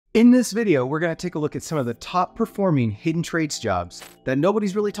In this video, we're going to take a look at some of the top performing hidden trades jobs that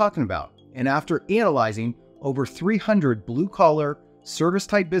nobody's really talking about. And after analyzing over 300 blue collar service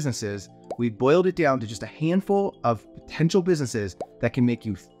type businesses, we've boiled it down to just a handful of potential businesses that can make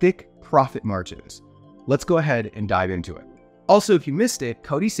you thick profit margins. Let's go ahead and dive into it. Also, if you missed it,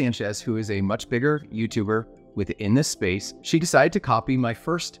 Cody Sanchez, who is a much bigger YouTuber within this space, she decided to copy my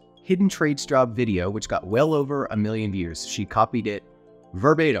first hidden trades job video, which got well over 1 million views. She copied it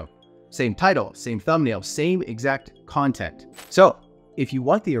verbatim, same title, same thumbnail, same exact content. So if you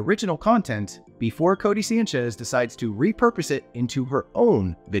want the original content before Cody Sanchez decides to repurpose it into her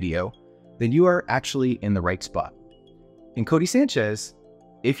own video, then you are actually in the right spot. And Cody Sanchez,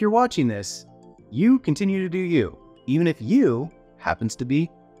 if you're watching this, you continue to do you, even if you happens to be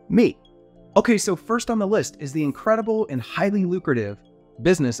me. Okay, so first on the list is the incredible and highly lucrative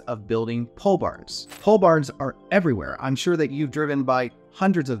business of building pole barns. Pole barns are everywhere. I'm sure that you've driven by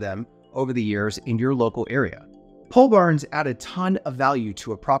hundreds of them over the years in your local area. Pole barns add a ton of value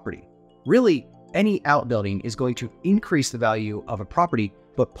to a property. Really, any outbuilding is going to increase the value of a property,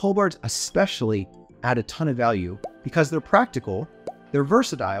 but pole barns especially add a ton of value because they're practical, they're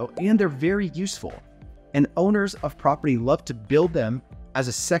versatile, and they're very useful. And owners of property love to build them as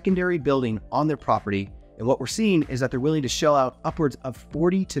a secondary building on their property. And what we're seeing is that they're willing to shell out upwards of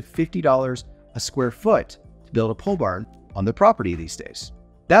 $40 to $50 a square foot to build a pole barn on their property these days.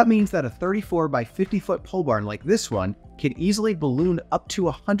 That means that a 34 by 50 foot pole barn like this one can easily balloon up to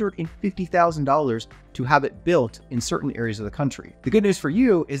 $150,000 to have it built in certain areas of the country. The good news for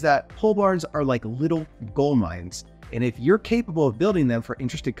you is that pole barns are like little gold mines. And if you're capable of building them for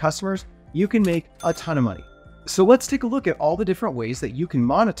interested customers, you can make a ton of money. So let's take a look at all the different ways that you can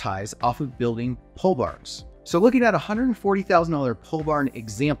monetize off of building pole barns. So looking at a $140,000 pole barn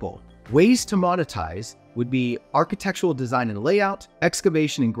example, ways to monetize would be architectural design and layout,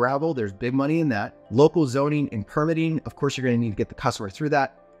 excavation and gravel, there's big money in that, local zoning and permitting, of course you're going to need to get the customer through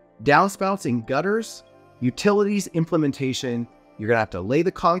that, downspouts and gutters, utilities implementation, you're going to have to lay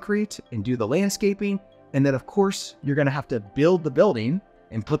the concrete and do the landscaping, and then of course you're going to have to build the building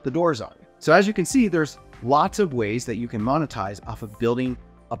and put the doors on. So as you can see, there's lots of ways that you can monetize off of building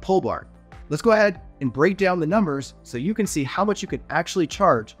a pole barn. Let's go ahead and break down the numbers so you can see how much you can actually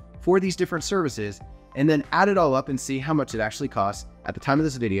charge for these different services, and then add it all up and see how much it actually costs at the time of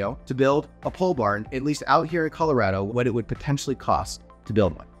this video to build a pole barn, at least out here in Colorado, what it would potentially cost to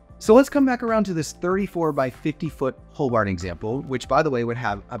build one. So let's come back around to this 34 by 50 foot pole barn example, which by the way would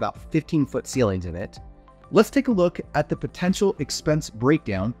have about 15 foot ceilings in it. Let's take a look at the potential expense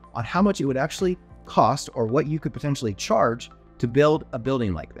breakdown on how much it would actually cost or what you could potentially charge to build a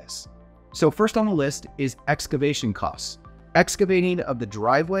building like this. So first on the list is excavation costs. Excavating of the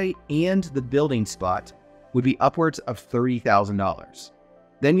driveway and the building spot would be upwards of $30,000.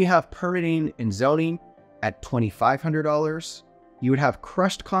 Then you have permitting and zoning at $2,500. You would have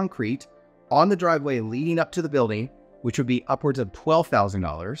crushed concrete on the driveway leading up to the building, which would be upwards of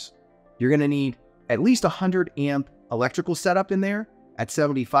 $12,000. You're going to need at least 100 amp electrical setup in there at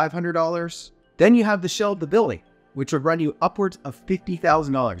 $7,500. Then you have the shell of the building, which would run you upwards of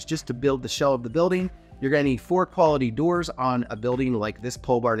 $50,000 just to build the shell of the building. You're going to need 4 quality doors on a building like this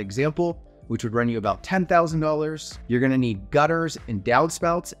pole barn example, which would run you about $10,000. You're going to need gutters and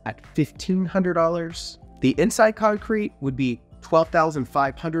downspouts at $1,500. The inside concrete would be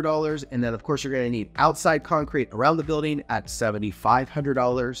 $12,500. And then of course you're going to need outside concrete around the building at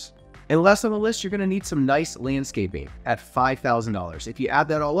 $7,500. And last on the list, you're going to need some nice landscaping at $5,000. If you add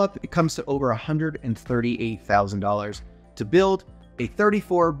that all up, it comes to over $138,000 to build a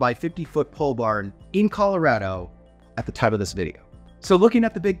 34 by 50 foot pole barn in Colorado at the time of this video. So looking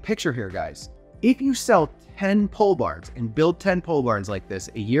at the big picture here, guys, if you sell 10 pole barns and build 10 pole barns like this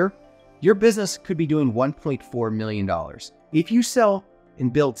a year, your business could be doing $1.4 million. If you sell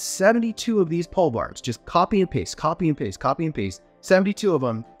and build 72 of these pole barns, just copy and paste, copy and paste, copy and paste, 72 of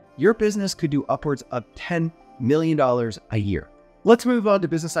them, your business could do upwards of $10 million a year. Let's move on to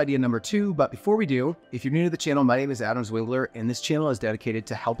business idea number 2. But before we do, if you're new to the channel, my name is Adam Zwingler, and this channel is dedicated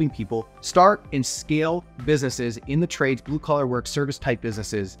to helping people start and scale businesses in the trades, blue collar work, service type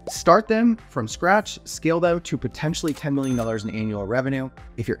businesses. Start them from scratch, scale them to potentially $10 million in annual revenue.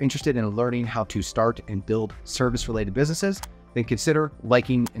 If you're interested in learning how to start and build service related businesses, then consider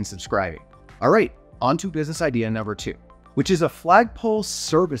liking and subscribing. All right, on to business idea number 2. Which is a flagpole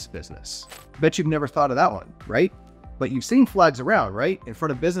service business. Bet you've never thought of that one, right? But you've seen flags around, right? In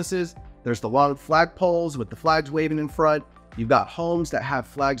front of businesses, there's the long flagpoles with the flags waving in front. You've got homes that have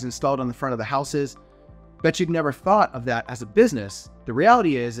flags installed on the front of the houses. Bet you've never thought of that as a business. The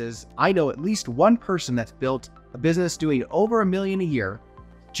reality is I know at least one person that's built a business doing over $1 million a year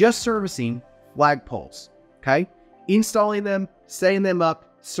just servicing flagpoles, okay? Installing them, setting them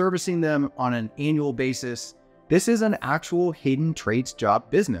up, servicing them on an annual basis. This is an actual hidden trades job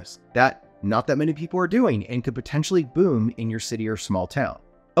business that not that many people are doing and could potentially boom in your city or small town.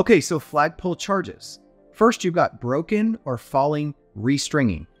 Okay, so flagpole charges. First, you've got broken or falling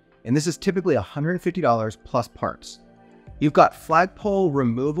restringing, and this is typically $150 plus parts. You've got flagpole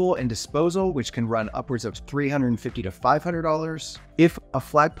removal and disposal, which can run upwards of $350 to $500. If a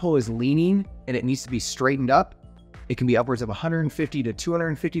flagpole is leaning and it needs to be straightened up, it can be upwards of $150 to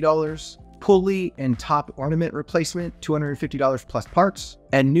 $250. Pulley and top ornament replacement, $250 plus parts.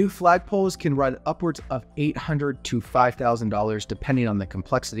 And new flagpoles can run upwards of $800 to $5,000 depending on the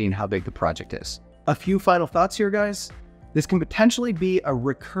complexity and how big the project is. A few final thoughts here, guys. This can potentially be a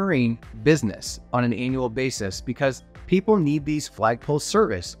recurring business on an annual basis because people need these flagpoles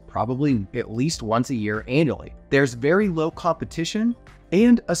serviced probably at least once a year annually. There's very low competition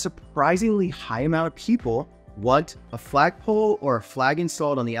and a surprisingly high amount of people want a flagpole or a flag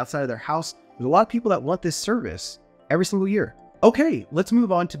installed on the outside of their house. There's a lot of people that want this service every single year. Okay, let's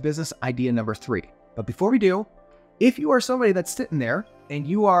move on to business idea number 3. But before we do, if you are somebody that's sitting there and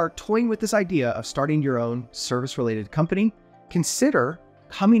you are toying with this idea of starting your own service-related company, consider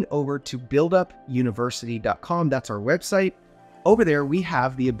coming over to buildupuniversity.com. That's our website. Over there, we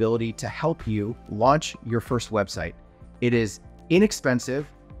have the ability to help you launch your first website. It is inexpensive.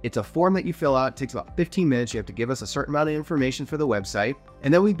 It's a form that you fill out. It takes about 15 minutes. You have to give us a certain amount of information for the website,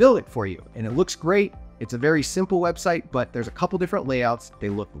 and then we build it for you. And it looks great. It's a very simple website, but there's a couple different layouts. They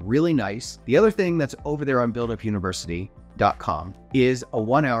look really nice. The other thing that's over there on buildupuniversity.com is a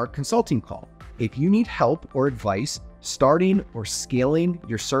 1-hour consulting call. If you need help or advice starting or scaling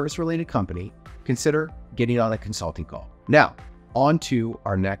your service-related company, consider getting on a consulting call. Now, on to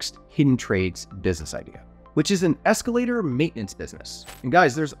our next hidden trades business idea, which is an escalator maintenance business. And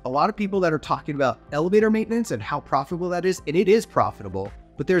guys, there's a lot of people that are talking about elevator maintenance and how profitable that is, and it is profitable,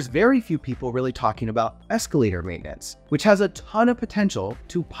 but there's very few people really talking about escalator maintenance, which has a ton of potential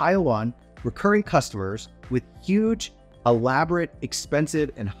to pile on recurring customers with huge, elaborate,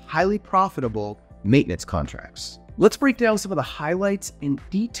 expensive, and highly profitable maintenance contracts. Let's break down some of the highlights and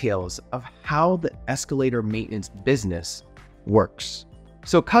details of how the escalator maintenance business works.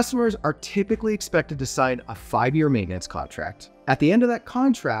 So customers are typically expected to sign a 5-year maintenance contract. At the end of that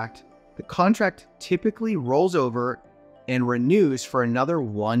contract, the contract typically rolls over and renews for another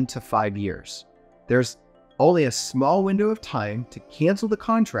 1 to 5 years. There's only a small window of time to cancel the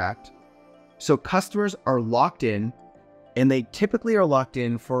contract, so customers are locked in, and they typically are locked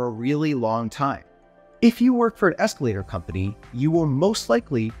in for a really long time. If you work for an escalator company, you will most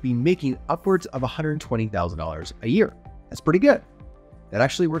likely be making upwards of $120,000 a year. That's pretty good. That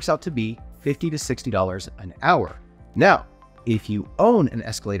actually works out to be $50 to $60 an hour. Now, if you own an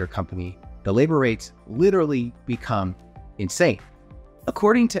escalator company, the labor rates literally become insane.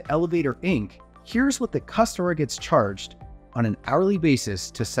 According to Elevator Inc., here's what the customer gets charged on an hourly basis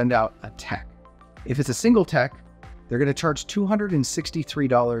to send out a tech. If it's a single tech, they're going to charge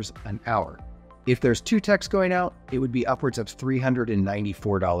 $263 an hour. If there's 2 techs going out, it would be upwards of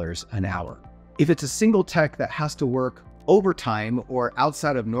 $394 an hour. If it's a single tech that has to work overtime or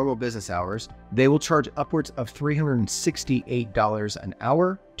outside of normal business hours, they will charge upwards of $368 an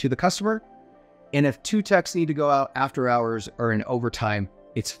hour to the customer. And if 2 techs need to go out after hours or in overtime,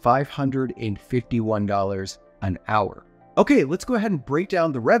 it's $551 an hour. Okay, let's go ahead and break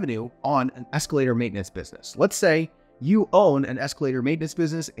down the revenue on an escalator maintenance business. Let's say you own an escalator maintenance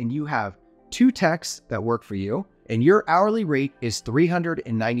business and you have 2 techs that work for you, and your hourly rate is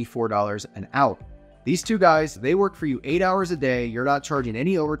 $394 an hour. These 2 guys, they work for you 8 hours a day. You're not charging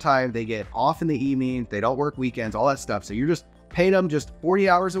any overtime. They get off in the evening. They don't work weekends, all that stuff. So you're just paying them just 40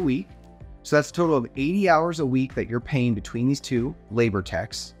 hours a week. So that's a total of 80 hours a week that you're paying between these 2 labor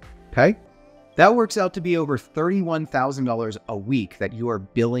techs, okay? That works out to be over $31,000 a week that you are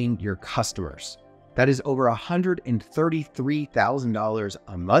billing your customers. That is over $133,000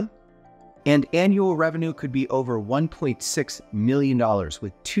 a month. And annual revenue could be over $1.6 million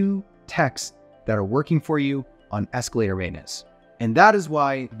with 2 techs that are working for you on escalator maintenance. And that is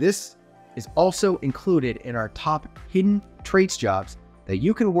why this is also included in our top hidden trades jobs that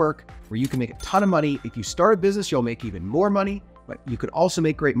you can work where you can make a ton of money. If you start a business, you'll make even more money, but you could also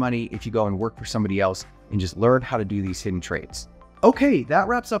make great money if you go and work for somebody else and just learn how to do these hidden trades. Okay, that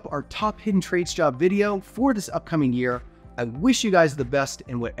wraps up our top hidden trades job video for this upcoming year. I wish you guys the best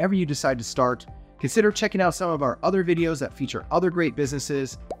in whatever you decide to start. Consider checking out some of our other videos that feature other great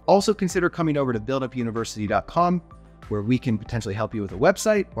businesses. Also consider coming over to buildupuniversity.com, where we can potentially help you with a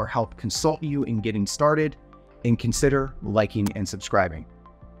website or help consult you in getting started. And consider liking and subscribing.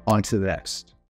 On to the next.